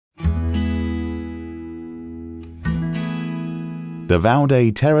the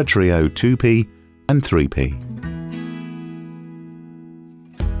Vaude Terra Trio 2P and 3P.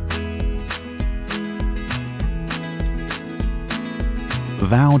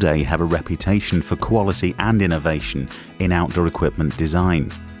 Vaude have a reputation for quality and innovation in outdoor equipment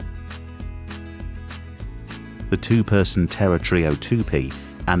design. The two-person Terra Trio 2P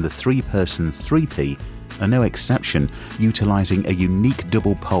and the three-person 3P are no exception, utilising a unique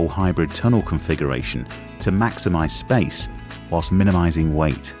double-pole hybrid tunnel configuration to maximise space whilst minimising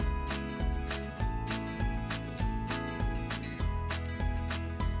weight.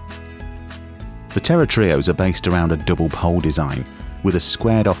 The Terra Trios are based around a double-pole design with a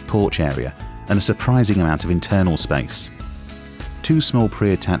squared-off porch area and a surprising amount of internal space. Two small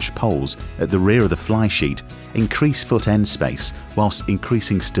pre-attached poles at the rear of the fly sheet increase foot end space whilst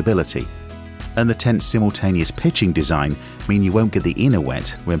increasing stability, and the tent's simultaneous pitching design mean you won't get the inner wet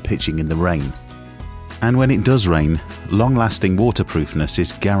when pitching in the rain. And when it does rain, long-lasting waterproofness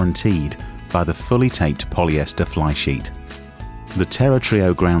is guaranteed by the fully taped polyester fly sheet. The Terra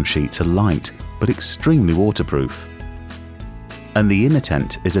Trio ground sheets are light but extremely waterproof. And the inner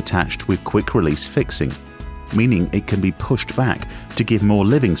tent is attached with quick-release fixing, meaning it can be pushed back to give more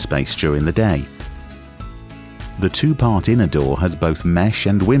living space during the day. The two-part inner door has both mesh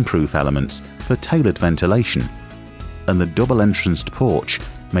and windproof elements for tailored ventilation, and the double-entranced porch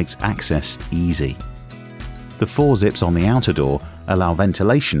makes access easy. The four zips on the outer door allow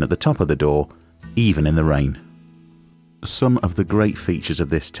ventilation at the top of the door, even in the rain. Some of the great features of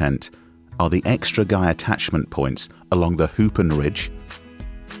this tent are the extra guy attachment points along the hoop and ridge,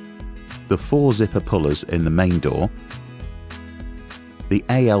 the four zipper pullers in the main door, the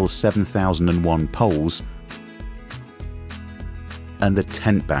AL 7001 poles, and the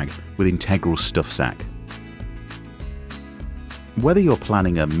tent bag with integral stuff sack. Whether you're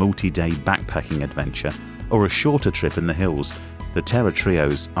planning a multi-day backpacking adventure or a shorter trip in the hills, the Terra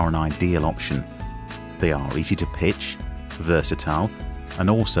Trios are an ideal option. They are easy to pitch, versatile, and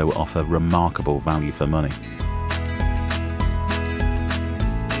also offer remarkable value for money.